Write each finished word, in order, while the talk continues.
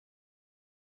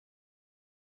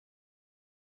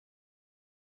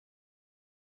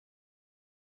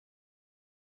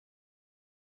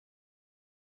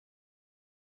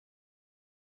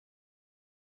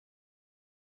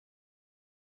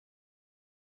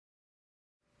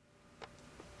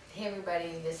Hey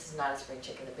everybody, this is not a spring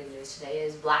chicken. The big news today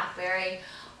is BlackBerry.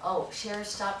 Oh, shares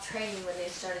stopped trading when they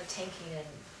started tanking, and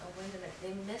oh wait a minute,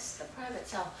 they missed the private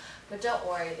sale. But don't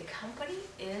worry, the company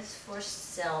is for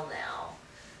sale now.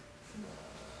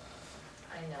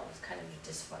 I know, it's kind of a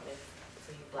disappointment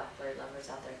for you BlackBerry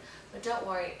lovers out there. But don't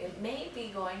worry, it may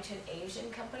be going to an Asian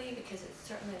company because it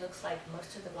certainly looks like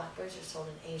most of the BlackBerries are sold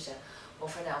in Asia. Well,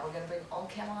 for now, we're going to bring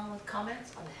Oldecam on with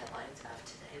comments on the headlines of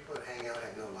today. People that hang out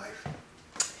have no life.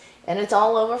 And it's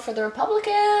all over for the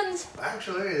Republicans.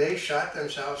 Actually, they shot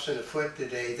themselves in the foot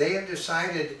today. They have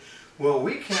decided, well,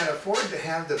 we can't afford to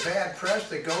have the bad press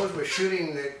that goes with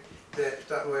shutting the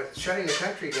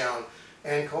country down.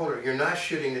 And Calder, you're not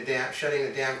shutting the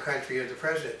damn country as the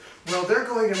president. Well, they're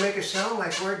going to make it sound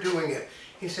like we're doing it.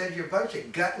 He said, you're a bunch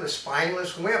of gutless,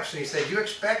 spineless wimps. And he said, you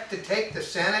expect to take the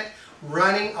Senate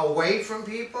running away from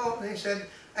people? And he said,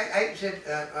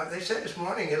 they said this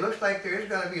morning, it looks like there is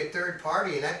going to be a third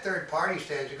party, and that third party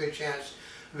stands a good chance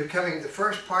of becoming the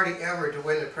first party ever to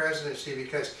win the presidency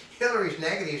because Hillary's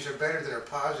negatives are better than her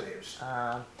positives.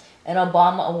 And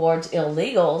Obama awards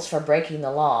illegals for breaking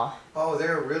the law. Oh,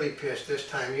 they're really pissed this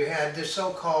time. You had this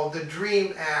so-called the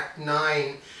DREAM Act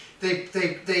 9.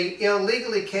 They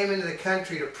illegally came into the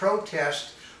country to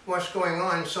protest what's going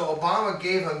on, so Obama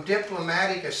gave them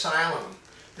diplomatic asylum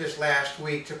this last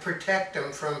week to protect them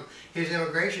from his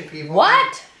immigration people.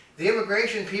 What? The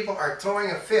immigration people are throwing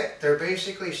a fit. They're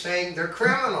basically saying they're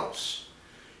criminals.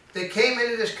 They came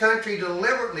into this country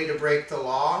deliberately to break the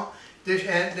law, and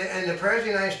the President of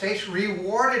the United States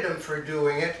rewarded them for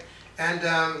doing it. And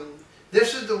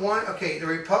this is the one, okay, the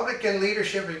Republican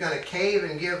leadership is going to cave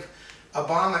and give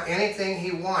Obama anything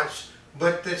he wants,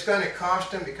 but it's going to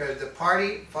cost him because the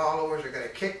party followers are going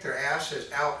to kick their asses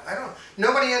out.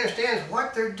 Nobody understands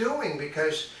what they're doing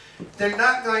because they're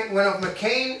not going, when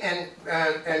McCain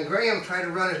and Graham try to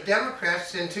run as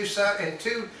Democrats in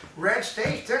two red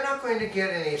states, they're not going to get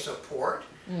any support.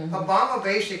 Obama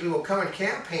basically will come and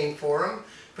campaign for him,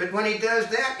 but when he does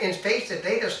that in states that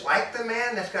they just like the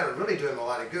man, that's got to really do him a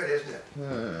lot of good, isn't it?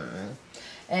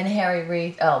 And Harry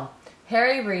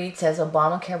Reid says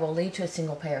Obamacare will lead to a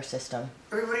single-payer system.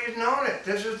 Everybody's known it.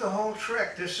 This is the whole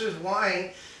trick. This is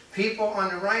why people on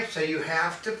the right say you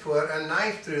have to put a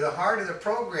knife through the heart of the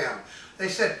program. They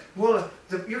said, well,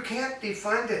 you can't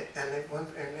defund it.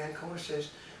 And Cole says,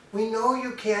 we know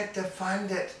you can't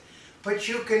defund it, but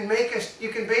you can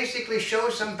basically show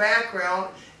some background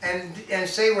and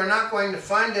say we're not going to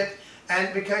fund it,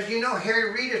 and because you know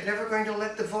Harry Reid is never going to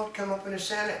let the vote come up in the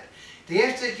Senate. The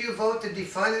instant you vote to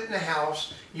defund it in the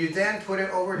House, you then put it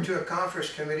over to a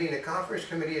conference committee, and the conference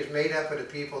committee is made up of the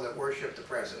people that worship the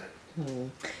president.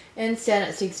 And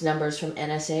Senate seeks numbers from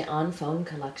NSA on phone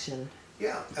collection.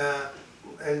 Yeah,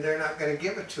 and they're not going to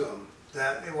give it to them.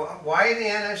 Why the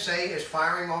NSA is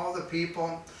firing all the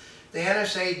people? The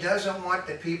NSA doesn't want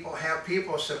have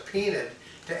people subpoenaed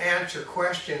to answer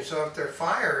questions. So if they're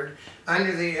fired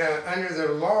under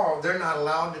the law, they're not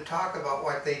allowed to talk about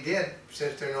what they did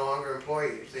since they're no longer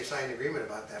employees. They signed an agreement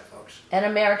about that, folks. And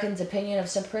Americans' opinion of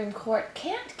Supreme Court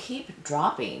can't keep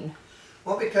dropping.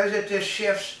 Well, because it just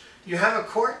shifts. You have a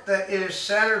court that is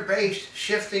center-based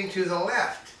shifting to the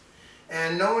left.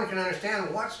 And no one can understand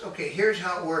okay, here's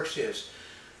how it works is,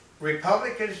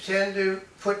 Republicans tend to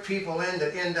put people in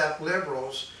that end up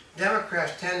liberals.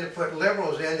 Democrats tend to put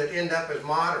liberals in that end up as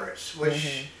moderates,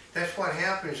 which that's what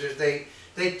happens is they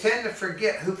tend to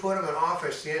forget who put them in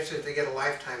office the instant they get a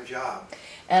lifetime job.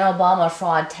 And Obama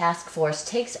fraud task force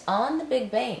takes on the big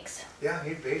banks. Yeah,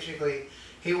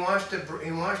 he wants to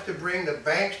bring the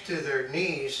banks to their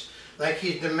knees, like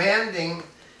he's demanding.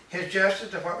 His Justice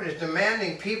Department is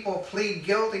demanding people plead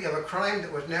guilty of a crime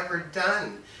that was never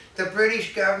done. The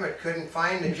British government couldn't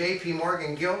find the J.P.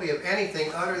 Morgan guilty of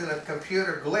anything other than a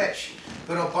computer glitch.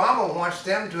 But Obama wants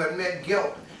them to admit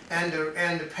guilt and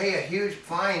to pay a huge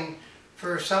fine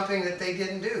for something that they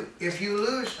didn't do. If you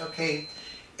lose, okay,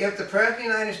 if the President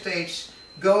of the United States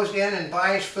goes in and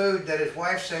buys food that his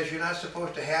wife says you're not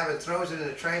supposed to have and throws it in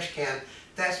a trash can,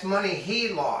 that's money he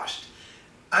lost.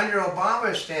 Under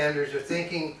Obama's standards of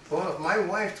thinking, well, if my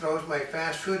wife throws my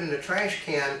fast food in the trash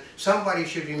can, somebody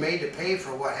should be made to pay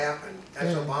for what happened.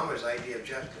 That's Obama's idea of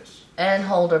justice. And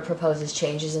Holder proposes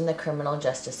changes in the criminal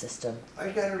justice system.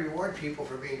 I've got to reward people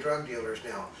for being drug dealers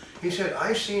now. He said,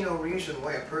 I see no reason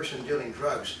why a person dealing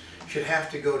drugs should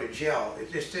have to go to jail.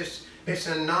 It's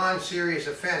a non-serious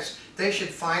offense. They should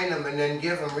fine them and then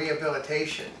give them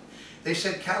rehabilitation. They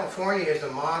said California is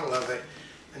the model of it.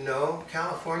 No,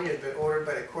 California has been ordered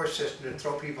by the court system to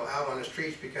throw people out on the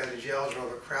streets because the jails are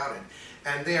overcrowded.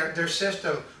 And their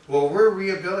system, well, we're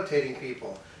rehabilitating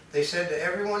people. They said that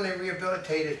everyone they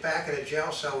rehabilitate is back in a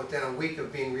jail cell within a week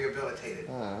of being rehabilitated.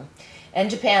 And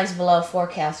Japan's below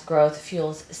forecast growth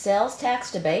fuels sales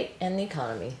tax debate and the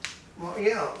economy. Well,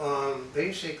 yeah,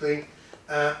 basically,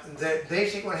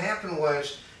 what happened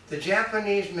was the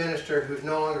Japanese minister, who's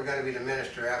no longer going to be the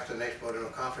minister after the next vote of no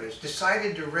confidence,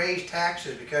 decided to raise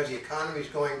taxes because the economy's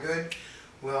going good.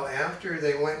 Well, after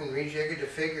they went and rejiggered the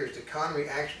figures, the economy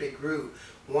actually grew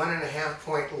 1.5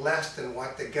 points less than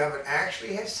what the government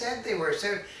actually had said they were.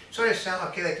 It sort of sound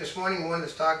okay. Like this morning, one of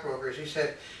the stockbrokers, he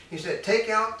said, take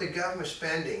out the government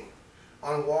spending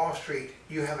on Wall Street,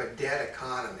 you have a dead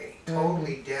economy,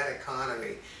 totally dead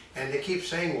economy. And they keep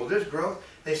saying, well, this growth.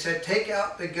 They said, take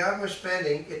out the government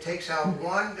spending. It takes out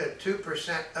 1 to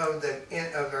 2%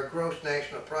 of our gross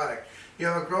national product. You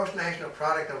have a gross national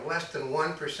product of less than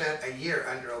 1% a year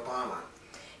under Obama.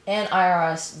 And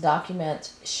IRS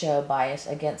documents show bias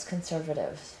against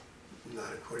conservatives.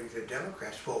 Not according to the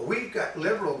Democrats. Well, we've got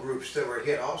liberal groups that were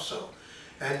hit also.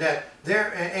 And that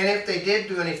and if they did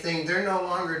do anything, they're no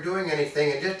longer doing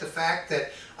anything. And just the fact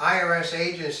that IRS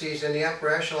agencies in the upper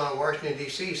echelon of Washington,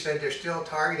 D.C. said they're still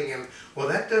targeting him, well,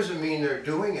 that doesn't mean they're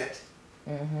doing it.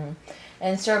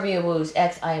 And Serbia woos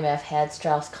ex-IMF head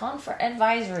Strauss-Kahn for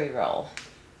advisory role.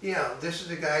 Yeah, this is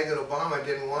the guy that Obama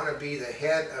didn't want to be the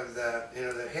head of the,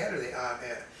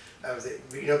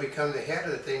 become the head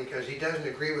of the thing because he doesn't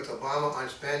agree with Obama on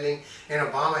spending, and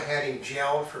Obama had him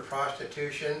jailed for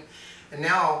prostitution. And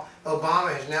now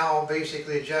Obama has now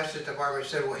basically the Justice Department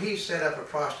said, well, he set up a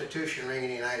prostitution ring in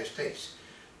the United States.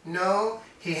 No,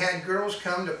 he had girls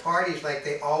come to parties like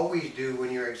they always do when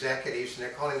you're executives, and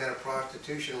they're calling that a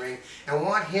prostitution ring, and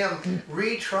want him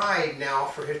retried now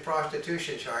for his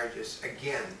prostitution charges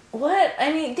again. What?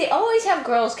 I mean, they always have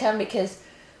girls come because,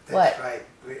 That's right.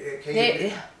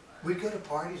 We go to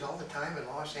parties all the time in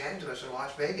Los Angeles or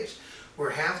Las Vegas where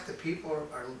half the people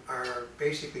are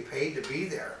basically paid to be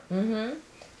there.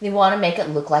 They want to make it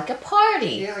look like a party.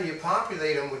 Yeah, you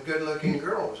populate them with good-looking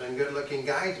girls and good-looking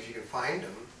guys if you can find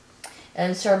them.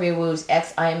 And Serbia woos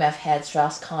ex-IMF head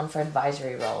Strauss-Kahn for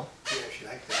advisory role. Yeah, she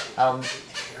liked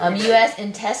that. U.S.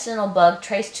 intestinal bug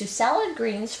traced to salad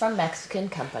greens from Mexican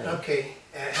company. Okay,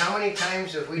 how many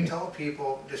times have we told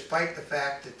people, despite the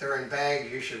fact that they're in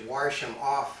bags, you should wash them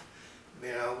off?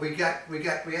 You know, we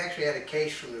actually had a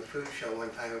case from the food show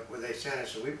one time where they sent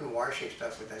us, so we've been washing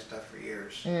stuff with that stuff for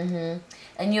years.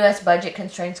 And U.S. budget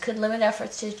constraints could limit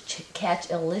efforts to catch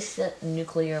illicit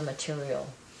nuclear material.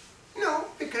 No,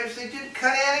 because they didn't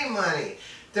cut any money.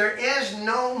 There is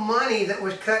no money that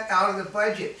was cut out of the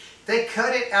budget. They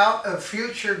cut it out of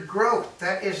future growth.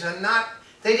 That is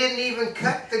they didn't even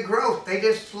cut the growth. They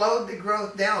just slowed the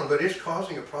growth down, but it's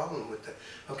causing a problem with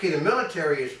the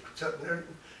military is,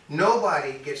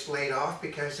 nobody gets laid off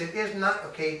because it is not,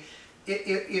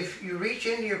 if you reach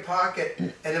into your pocket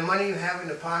and the money you have in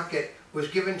the pocket was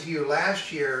given to you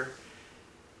last year,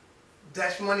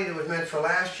 that's money that was meant for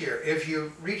last year. If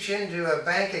you reach into a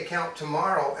bank account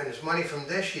tomorrow and it's money from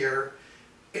this year,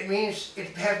 it means it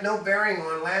has no bearing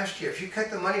on last year. If you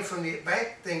cut the money from the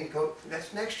bank thing,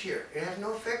 that's next year. It has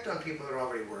no effect on people that are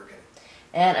already working.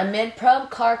 And amid probe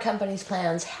car companies'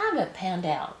 plans haven't panned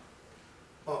out.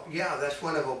 Well, yeah, that's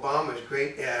one of Obama's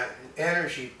great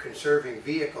energy-conserving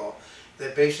vehicle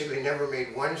that basically never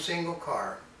made one single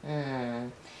car.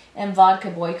 And vodka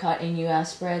boycott in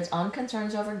U.S. spreads on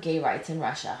concerns over gay rights in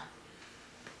Russia.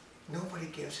 Nobody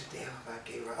gives a damn about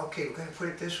gay rights. Okay, we're going to put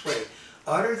it this way.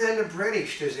 Other than the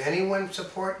British, does anyone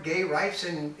support gay rights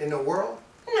in the world?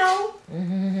 No.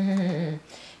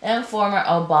 And former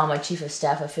Obama chief of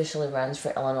staff officially runs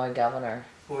for Illinois governor.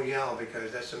 Well, yeah,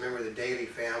 because that's a member of the Daley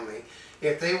family.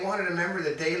 If they wanted a member of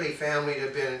the Daley family to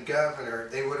have been governor,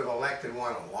 they would have elected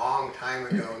one a long time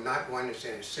ago, not one that's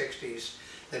in his 60s,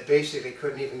 that basically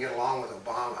couldn't even get along with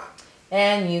Obama.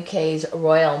 And UK's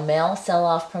Royal Mail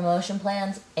sell-off promotion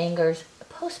plans angers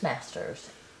postmasters.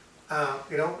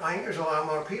 Angers a lot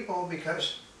more people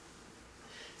because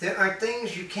there are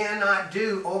things you cannot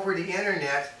do over the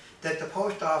internet that the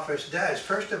post office does.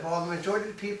 First of all, the majority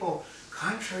of the people,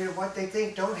 contrary to what they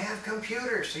think, don't have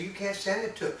computers, so you can't send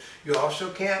it to them. You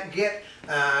also can't get,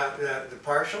 the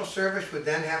parcel service would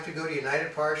then have to go to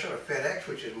United Parcel or FedEx,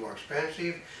 which is more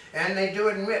expensive, and they do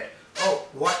admit,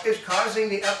 what is causing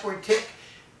the upward tick?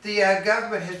 The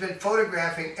government has been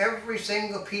photographing every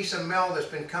single piece of mail that's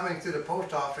been coming through the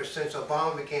post office since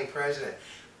Obama became president.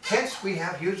 Hence, we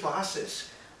have huge losses.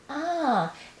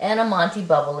 And a Monty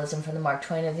Bubbleism from the Mark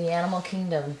Twain of the Animal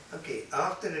Kingdom. Okay,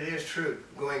 often it is true.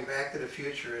 Going back to the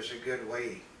future is a good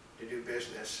way to do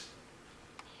business.